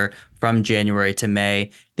get better from January to May.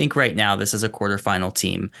 I think right now this is a quarterfinal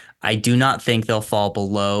team. I do not think they'll fall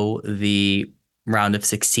below the round of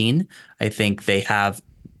 16. I think they have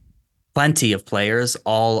plenty of players,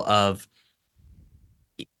 all of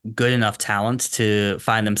good enough talent to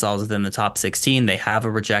find themselves within the top 16. They have a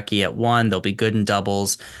Rajecki at 1. They'll be good in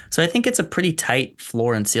doubles. So I think it's a pretty tight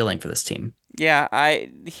floor and ceiling for this team. Yeah,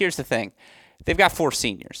 here's the thing. They've got 4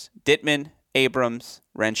 seniors. Dittman, Abrams,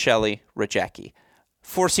 Rancelli, Rajecki.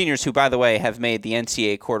 4 seniors who, by the way, have made the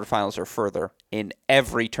NCAA quarterfinals or further in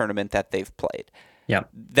every tournament that they've played. Yeah,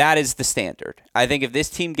 that is the standard. I think if this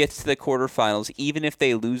team gets to the quarterfinals, even if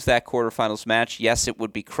they lose that quarterfinals match, yes, it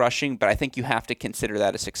would be crushing, but I think you have to consider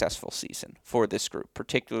that a successful season for this group,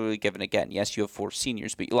 particularly given, again, yes, you have 4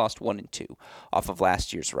 seniors, but you lost 1 and 2 off of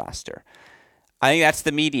last year's roster. I think that's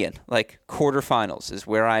the median. Like, quarterfinals is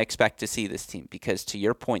where I expect to see this team because, to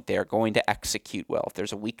your point, they are going to execute well. If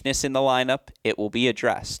there's a weakness in the lineup, it will be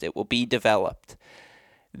addressed. It will be developed.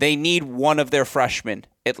 They need one of their freshmen,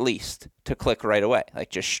 at least, to click right away. Like,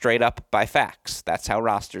 just straight up by facts. That's how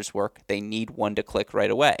rosters work. They need one to click right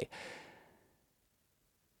away.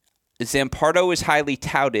 Zampardo is highly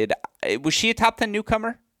touted. Was she a top 10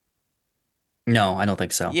 newcomer? No, I don't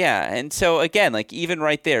think so. Yeah, and so again, like even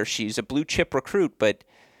right there, she's a blue chip recruit, but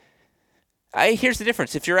here's the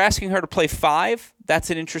difference. If you're asking her to play 5,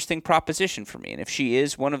 that's an interesting proposition for me. And if she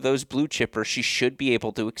is one of those blue chippers, she should be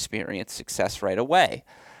able to experience success right away.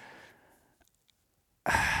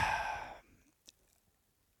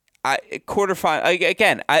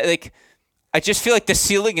 I just feel like the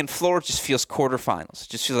ceiling and floor just feels quarterfinals. It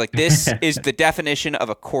just feels like this is the definition of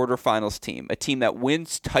a quarterfinals team, a team that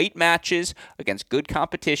wins tight matches against good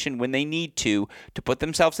competition when they need to put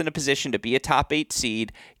themselves in a position to be a top 8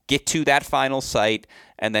 seed, get to that final site,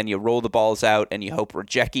 and then you roll the balls out and you hope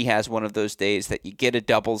Rajecki has one of those days that you get a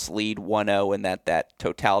doubles lead 1-0 and that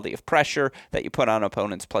totality of pressure that you put on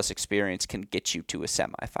opponents plus experience can get you to a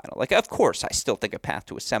semifinal. Like, of course, I still think a path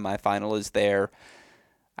to a semifinal is there.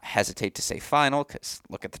 I hesitate to say final because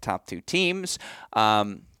look at the top 2 teams.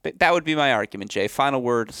 But that would be my argument, Jay. Final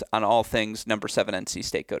words on all things number 7 NC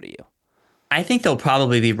State go to you. I think they'll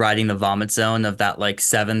probably be riding the vomit zone of that like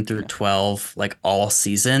 7 through 12 like all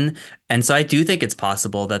season. And so I do think it's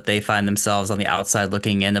possible that they find themselves on the outside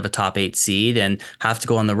looking in of a top 8 seed and have to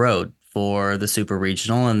go on the road for the super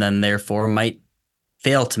regional and then therefore might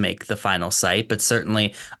fail to make the final site. But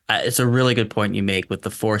certainly it's a really good point you make with the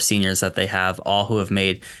 4 seniors that they have, all who have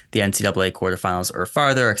made the NCAA quarterfinals or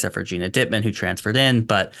farther, except for Gina Dittman, who transferred in.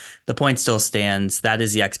 But the point still stands. That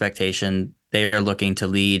is the expectation. They are looking to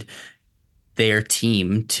lead their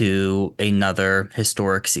team to another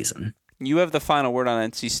historic season. You have the final word on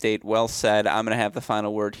NC State. Well said. I'm going to have the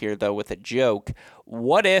final word here, though, with a joke.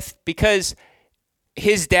 What if, because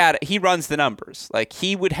his dad, he runs the numbers. Like,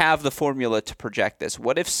 he would have the formula to project this.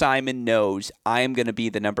 What if Simon knows I am going to be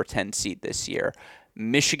the number 10 seed this year?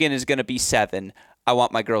 Michigan is going to be 7. I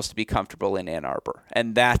want my girls to be comfortable in Ann Arbor.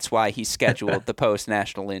 And that's why he scheduled the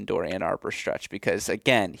post-national indoor Ann Arbor stretch. Because,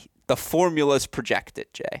 again, the formula's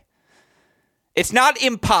projected, Jay. It's not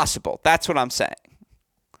impossible. That's what I'm saying.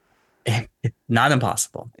 Not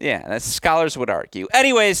impossible. Yeah, that's scholars would argue.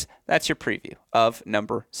 Anyways, that's your preview of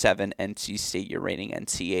number 7 NC State, your reigning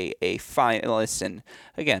NCAA finalists, and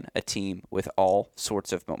again, a team with all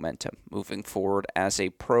sorts of momentum moving forward as a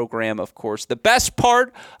program. Of course, the best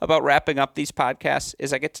part about wrapping up these podcasts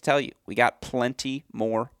is I get to tell you, we got plenty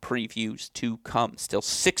more previews to come. Still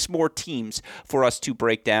 6 more teams for us to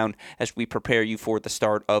break down as we prepare you for the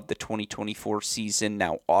start of the 2024 season.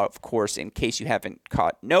 Now, of course, in case you haven't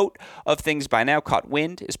caught note of things by now, caught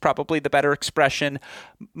wind is probably the better expression.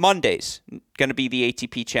 Mondays, going to be the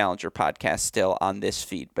ATP Challenger podcast still on this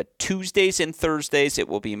feed. But Tuesdays and Thursdays, it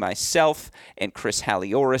will be myself and Chris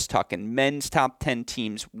Halioris talking men's top 10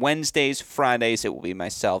 teams. Wednesdays, Fridays, it will be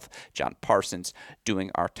myself, John Parsons,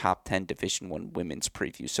 doing our top 10 Division I women's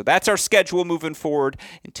preview. So that's our schedule moving forward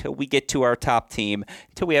until we get to our top team,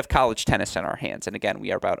 until we have college tennis in our hands. And again,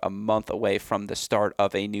 we are about a month away from the start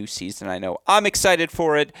of a new season. I know I'm excited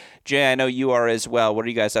for it. Jay, I know you are as well. What are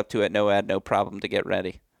you guys up to at No Ad, No Problem to get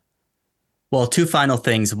ready? Well, 2 final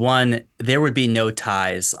things. One, there would be no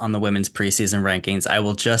ties on the women's preseason rankings. I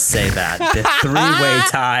will just say that. The 3-way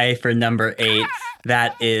tie for number 8,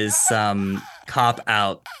 that is some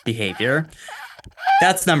cop-out behavior.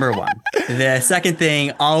 That's number 1. The second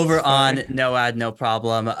thing, over on No Ad, No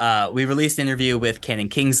Problem, we released an interview with Cannon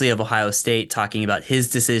Kingsley of Ohio State talking about his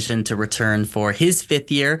decision to return for his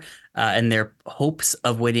 5th year and their hopes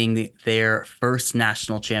of winning their first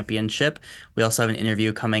national championship. We also have an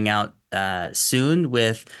interview coming out soon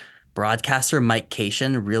with broadcaster Mike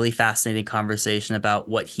Cation. Really fascinating conversation about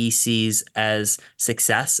what he sees as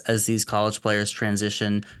success as these college players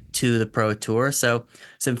transition to the pro tour. So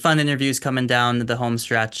some fun interviews coming down the home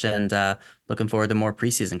stretch, and looking forward to more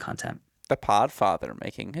preseason content. The Podfather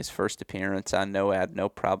making his first appearance on No Ad, No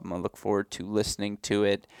Problem. I look forward to listening to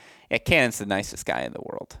it. Yeah, Cannon's the nicest guy in the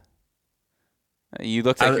world. You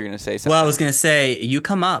look like you're going to say something. Well, I was going to say, you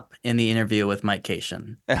come up in the interview with Mike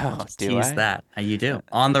Cation. Oh, do I? That. You do.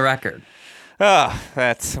 On the record. Oh,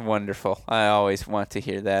 that's wonderful. I always want to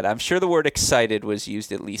hear that. I'm sure the word excited was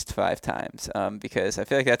used at least 5 times because I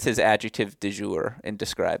feel like that's his adjective du jour in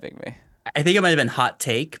describing me. I think it might have been hot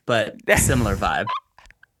take, but similar vibe.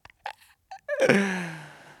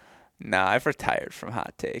 No, I've retired from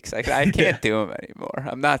hot takes. I can't do them anymore.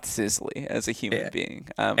 I'm not sizzly as a human being.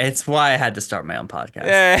 It's why I had to start my own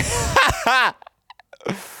podcast.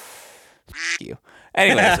 You.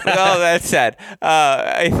 Anyways, with all that said,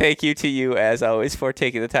 I thank you to you, as always, for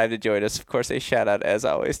taking the time to join us. Of course, a shout-out, as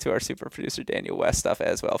always, to our super producer, Daniel Westhoff,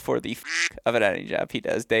 as well, for the of an editing job he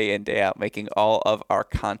does day in, day out, making all of our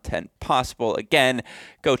content possible. Again,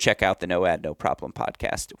 go check out the No Ad, No Problem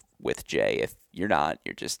podcast with Jay. If you're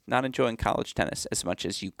just not enjoying college tennis as much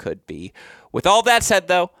as you could be. With all that said,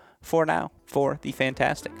 though, for now, for the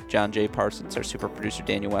fantastic John J. Parsons, our super producer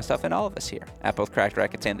Daniel Westhoff, and all of us here at both Cracked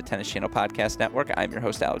Racquets and the Tennis Channel Podcast Network, I'm your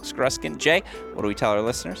host, Alex Gruskin. Jay, what do we tell our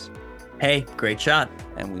listeners? Hey, great shot.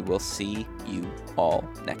 And we will see you all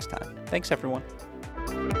next time. Thanks, everyone.